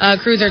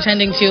 Crews are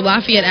tending to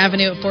Lafayette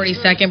Avenue at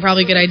 42nd.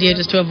 Probably a good idea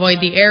just to avoid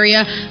the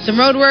area. Some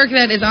road work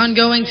that is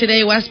ongoing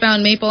today.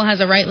 Westbound Maple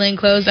has a right lane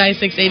closed.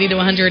 I-680 to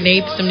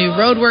 108th. Some new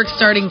road work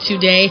starting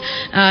today.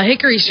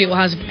 Hickory Street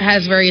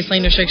has various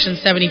lane restrictions,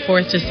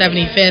 74th to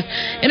 75th.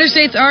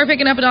 Interstates are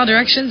picking up in all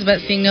directions,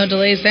 but seeing no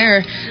delays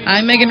there.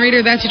 I'm Megan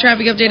Reeder. That's your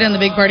traffic update on the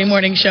Big Party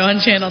Morning Show on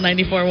Channel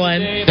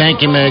 94.1.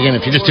 Thank you, Megan.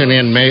 If you're just tuning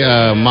in,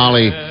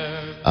 Molly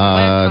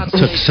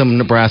took some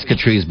Nebraska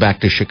trees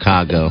back to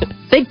Chicago.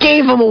 They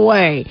gave them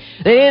away.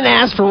 They didn't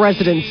ask for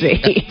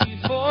residency.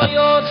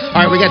 All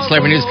right, we got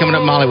celebrity news coming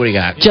up. Molly, what do you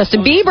got?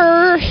 Justin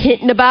Bieber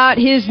hinting about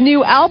his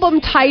new album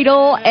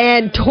title,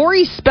 and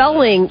Tori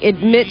Spelling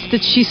admits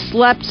that she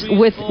slept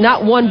with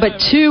not one but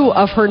two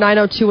of her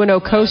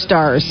 90210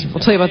 co-stars. We'll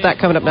tell you about that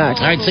coming up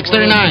next. All right,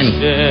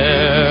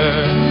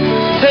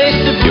 6:39.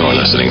 You're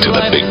listening to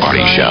The Big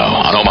Party Show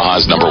on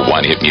Omaha's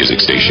 #1 hit music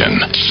station.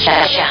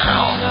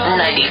 Channel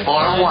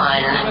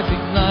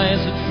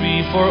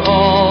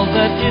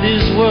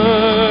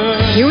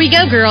 94.1. Here we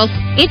go, girls.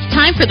 It's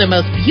time for the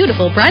most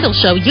beautiful bridal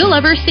show you'll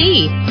ever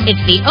see. It's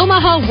the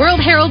Omaha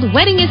World Herald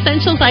Wedding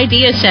Essentials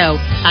Idea Show,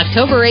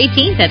 October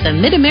 18th at the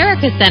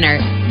Mid-America Center.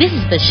 This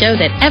is the show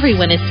that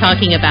everyone is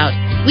talking about.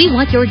 We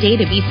want your day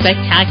to be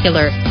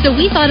spectacular, so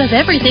we thought of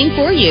everything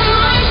for you.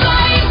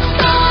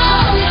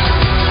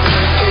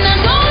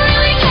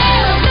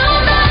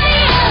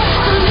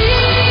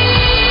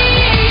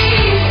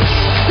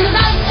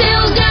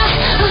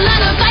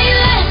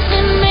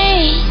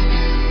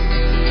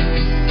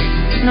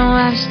 No,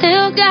 I've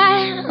still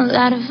got a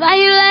lot of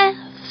fire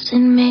left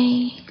in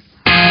me.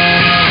 This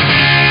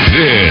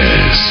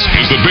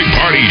is The Big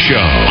Party Show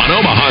on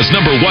Omaha's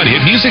 #1 hit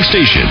music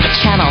station.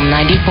 Channel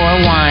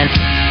 94.1.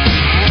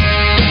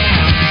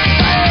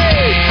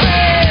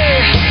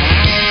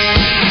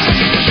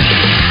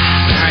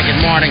 All right,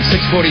 good morning.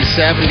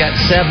 6:47. Got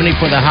 70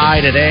 for the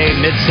high today.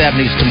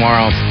 Mid-70s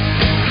tomorrow.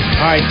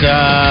 All right,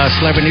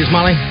 celebrity news,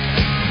 Molly.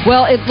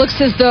 Well, it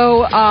looks as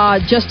though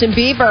Justin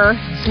Bieber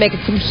is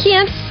making some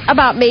hints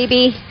about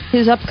maybe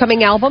his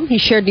upcoming album. He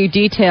shared new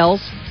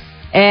details,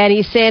 and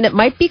he's saying it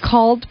might be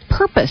called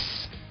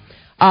Purpose.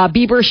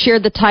 Bieber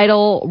shared the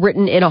title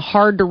written in a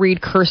hard-to-read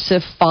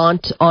cursive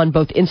font on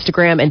both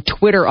Instagram and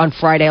Twitter on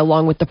Friday,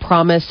 along with the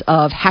promise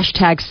of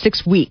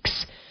 #6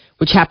 weeks,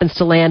 which happens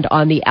to land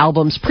on the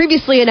album's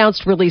previously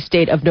announced release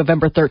date of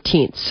November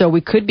 13th. So we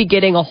could be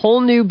getting a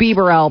whole new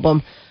Bieber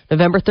album,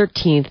 November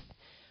 13th,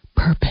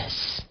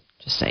 Purpose.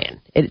 Just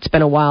saying. It's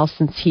been a while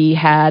since he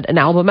had an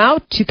album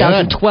out.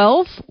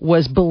 2012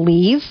 was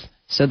Believe.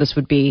 So this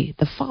would be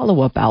the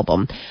follow-up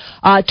album.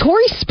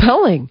 Tori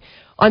Spelling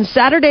on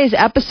Saturday's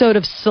episode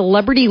of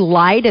Celebrity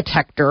Lie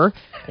Detector.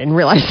 I didn't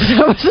realize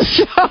that was a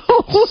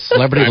show.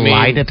 Celebrity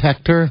Lie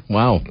Detector?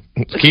 Wow.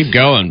 Keep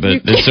going,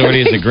 but this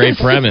already is a great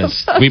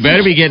premise. We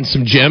better be getting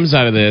some gems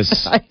out of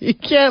this. You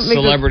can't make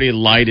Celebrity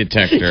Lie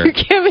Detector. You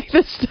can't make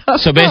this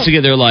stuff So up. basically,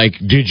 they're like,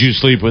 did you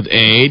sleep with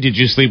A? Did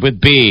you sleep with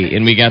B?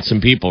 And we got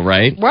some people,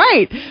 right?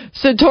 Right.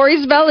 So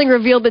Tori Spelling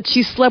revealed that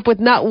she slept with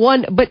not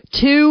one, but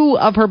two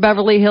of her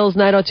Beverly Hills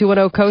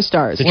 90210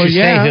 co-stars. Did you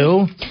say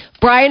who?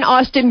 Brian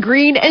Austin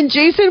Green and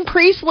Jason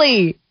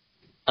Priestley.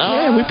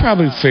 Yeah, we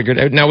probably figured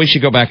out. Now we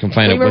should go back and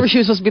find out. Remember, she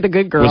was supposed to be the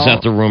good girl. Was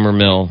that the rumor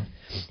mill?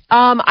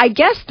 I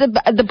guess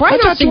the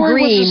Brian Austin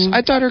Green.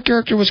 I thought her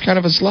character was kind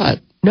of a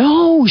slut.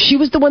 No, she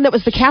was the one that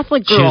was the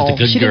Catholic girl. She was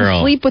the good she girl.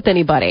 didn't sleep with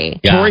anybody.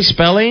 Yeah. Tori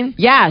Spelling?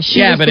 Yeah, she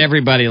Yeah, was but the-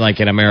 everybody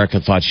like in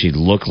America thought she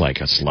looked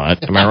like a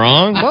slut. Am I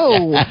wrong?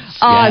 Whoa.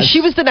 Yes.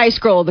 She was the nice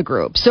girl of the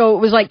group. So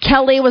it was like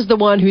Kelly was the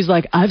one who's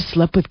like, I've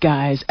slept with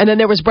guys. And then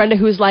there was Brenda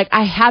who's like,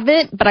 I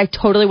haven't, but I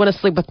totally want to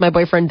sleep with my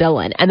boyfriend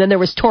Dylan. And then there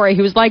was Tori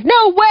who was like,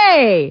 no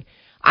way.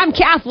 I'm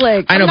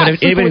Catholic. I know, I'm not but if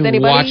sleeping with anybody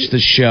who anybody. watched the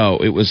show,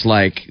 it was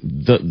like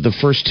the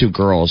first two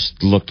girls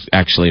looked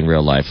actually in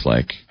real life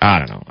like, I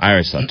don't know. I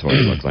always thought Tori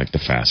looked like the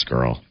fast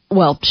girl.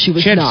 Well, she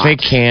was She had not.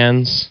 fake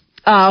cans.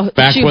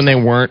 Back she when was- they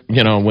weren't,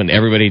 when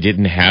everybody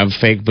didn't have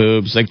fake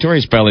boobs. Like,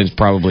 Tori Spelling's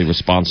probably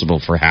responsible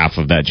for half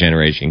of that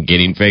generation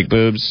getting fake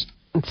boobs.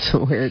 It's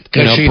so weird.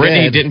 She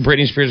Didn't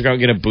Britney Spears go out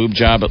and get a boob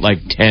job at like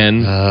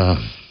 10?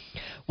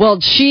 Well,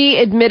 she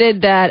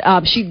admitted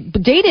that she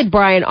dated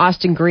Brian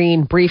Austin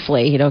Green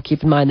briefly.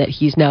 Keep in mind that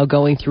he's now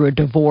going through a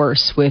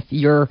divorce with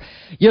your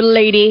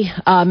lady,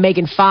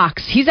 Megan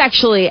Fox. He's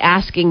actually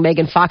asking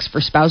Megan Fox for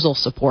spousal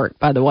support,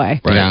 by the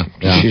way. Right.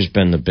 Yeah. She's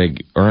been the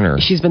big earner.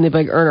 She's been the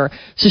big earner.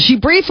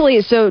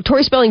 So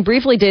Tori Spelling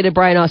briefly dated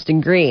Brian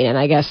Austin Green, and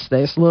I guess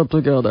they slept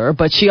together.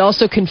 But she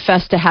also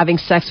confessed to having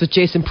sex with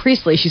Jason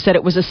Priestley. She said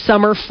it was a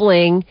summer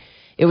fling.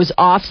 It was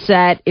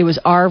offset. It was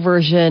our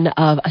version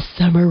of a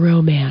summer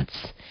romance.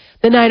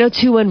 The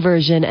 90210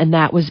 version, and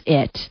that was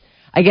it.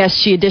 I guess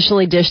she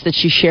additionally dished that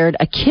she shared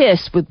a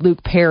kiss with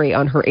Luke Perry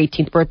on her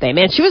 18th birthday.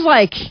 Man, she was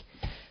like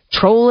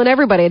trolling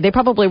everybody. They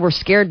probably were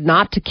scared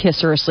not to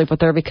kiss her or sleep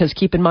with her because,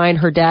 keep in mind,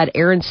 her dad,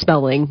 Aaron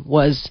Spelling,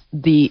 was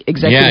the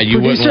executive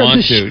you wouldn't producer of want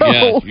the to. show.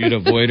 Yeah, you'd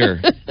avoid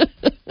her.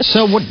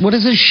 So what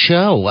is this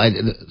show?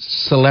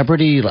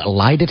 Celebrity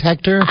Lie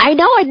Detector? I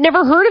know. I'd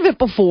never heard of it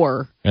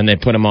before. And they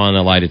put him on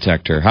a lie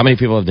detector. How many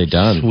people have they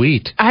done?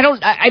 Sweet.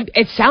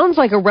 It sounds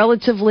like a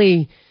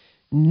relatively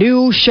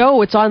new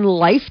show. It's on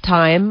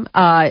Lifetime.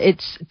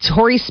 It's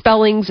Tori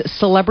Spelling's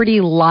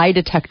Celebrity Lie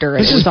Detector.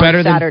 This it is was better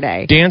on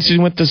Saturday. than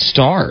Dancing with the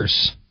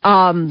Stars.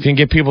 If you can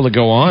get people to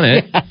go on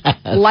it.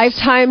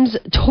 Lifetime's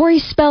Tori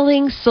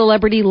Spelling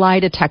Celebrity Lie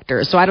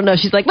Detector. So I don't know.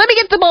 She's like, let me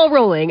get the ball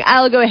rolling.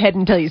 I'll go ahead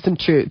and tell you some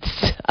truths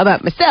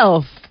about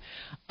myself.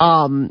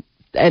 And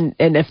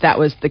if that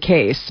was the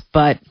case.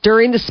 But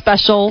during the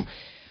special,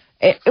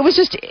 it was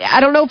just, I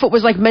don't know if it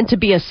was like meant to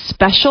be a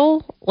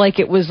special. Like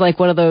it was like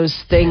one of those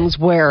things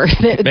where...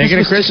 Make it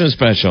a Christmas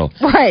special.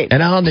 Right.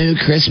 An all-new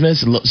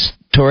Christmas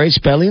Tori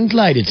Spelling's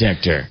lie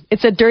detector. It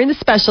said during the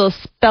special,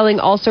 Spelling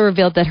also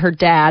revealed that her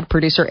dad,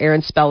 producer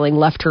Aaron Spelling,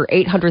 left her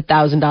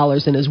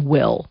 $800,000 in his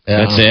will. Yeah.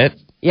 That's it?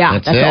 Yeah,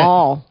 That's that's it.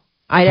 all.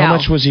 I know. How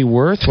much was he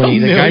worth? The guy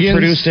Millions.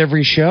 produced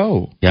every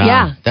show.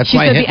 Yeah. That's she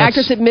why said I hit- the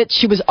actress admits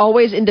she was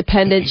always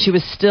independent. She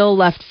was still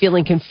left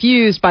feeling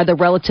confused by the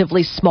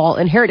relatively small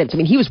inheritance. I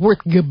mean, he was worth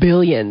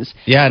billions.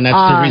 Yeah, and that's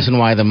the reason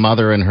why the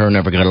mother and her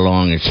never got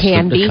along. It's just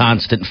Candy. a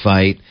constant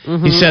fight.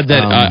 He said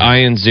that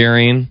Ian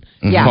Ziering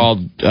Yeah. called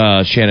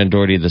Shannon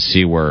Doherty the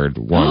C word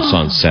once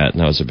on set,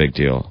 and that was a big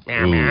deal.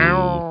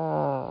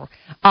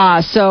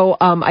 So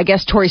I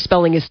guess Tori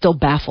Spelling is still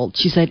baffled.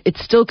 She said, it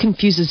still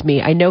confuses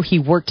me. I know he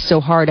worked so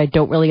hard. I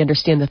don't really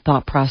understand the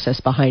thought process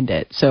behind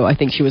it. So I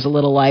think she was a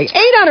little like,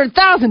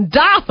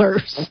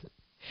 $800,000.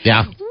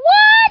 Yeah.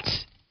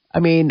 What? I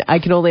mean, I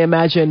can only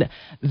imagine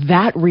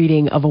that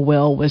reading of a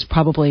will was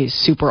probably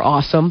super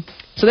awesome.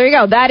 So there you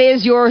go. That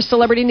is your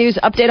celebrity news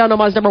update on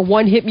Omaha's number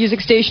one hit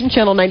music station,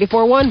 Channel 94.1.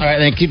 All right,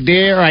 thank you,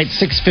 dear. All right,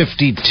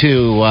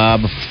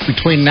 6:52.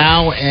 Between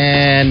now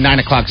and 9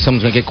 o'clock,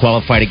 someone's going to get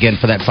qualified again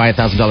for that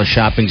 $5,000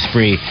 shopping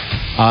spree.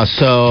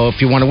 So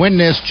if you want to win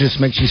this, just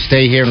make sure you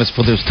stay here and let's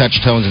pull those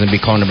touch tones and then be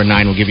call number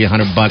 9. We'll give you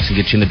 $100 and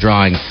get you in the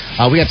drawing.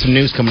 We got some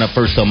news coming up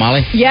first, though,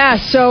 Molly. Yeah,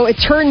 so it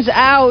turns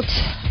out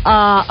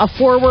a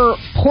former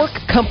pork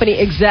company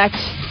exec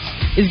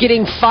is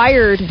getting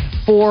fired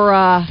for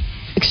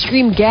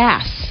extreme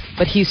gas,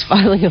 but he's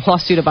filing a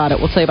lawsuit about it.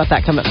 We'll tell you about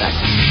that coming up next.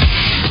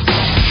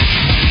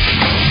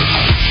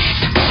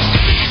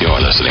 You're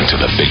listening to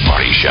The Big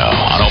Party Show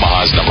on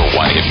Omaha's number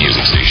one hit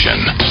music station.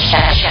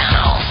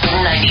 Channel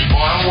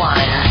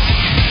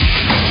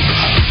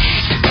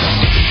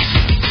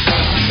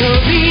 94.1.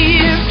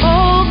 Career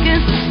focus,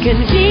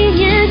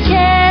 convenient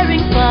caring.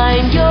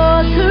 Find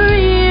your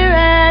career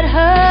at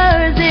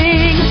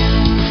Herzing.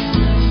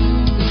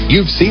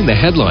 You've seen the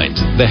headlines.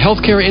 The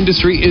healthcare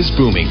industry is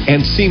booming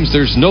and seems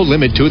there's no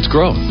limit to its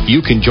growth.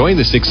 You can join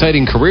this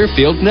exciting career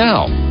field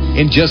now.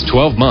 In just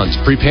 12 months,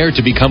 prepare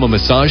to become a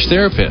massage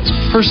therapist,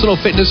 personal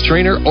fitness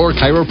trainer, or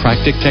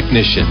chiropractic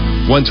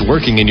technician. Once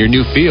working in your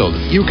new field,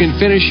 you can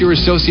finish your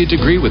associate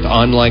degree with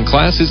online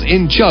classes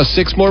in just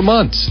 6 more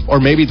months. Or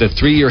maybe the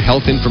 3-year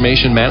health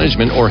information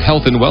management or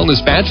health and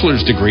wellness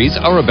bachelor's degrees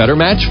are a better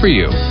match for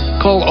you.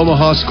 Call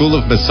Omaha School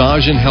of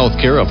Massage and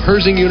Healthcare of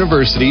Herzing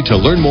University to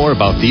learn more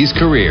about these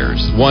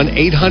careers.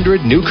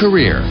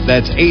 1-800-NEW-CAREER.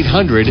 That's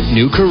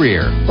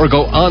 800-NEW-CAREER. Or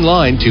go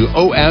online to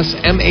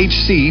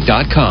osmhc.com.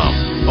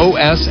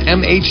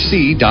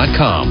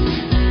 osmhc.com.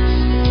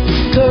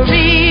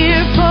 Career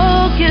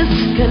focus,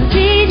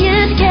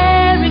 convenient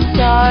caring.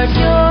 Start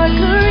your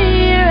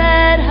career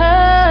at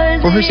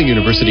Herzing. For Herzing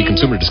University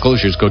consumer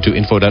disclosures, go to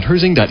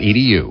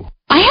info.herzing.edu.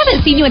 I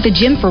haven't seen you at the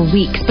gym for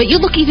weeks, but you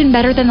look even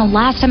better than the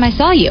last time I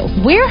saw you.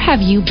 Where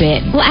have you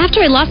been? Well,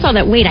 after I lost all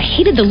that weight, I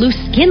hated the loose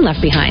skin left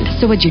behind.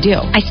 So what'd you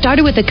do? I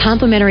started with a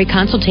complimentary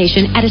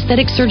consultation at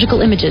Aesthetic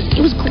Surgical Images.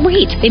 It was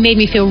great. They made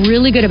me feel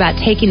really good about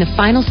taking the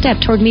final step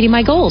toward meeting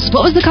my goals.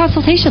 What was the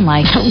consultation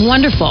like?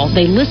 Wonderful.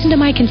 They listened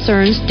to my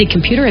concerns, did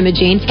computer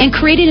imaging, and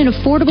created an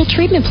affordable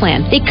treatment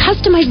plan. They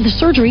customized the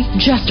surgery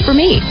just for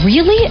me.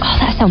 Really? Oh,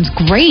 that sounds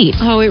great.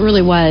 Oh, it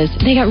really was.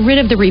 They got rid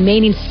of the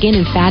remaining skin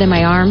and fat in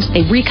my arms.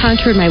 They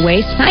recontoured my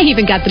waist. I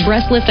even got the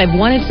breast lift I've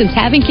wanted since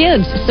having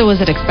kids. So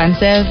was it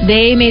expensive?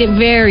 They made it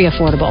very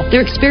affordable.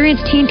 Their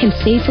experienced team can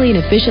safely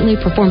and efficiently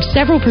perform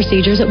several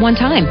procedures at one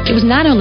time. It was not only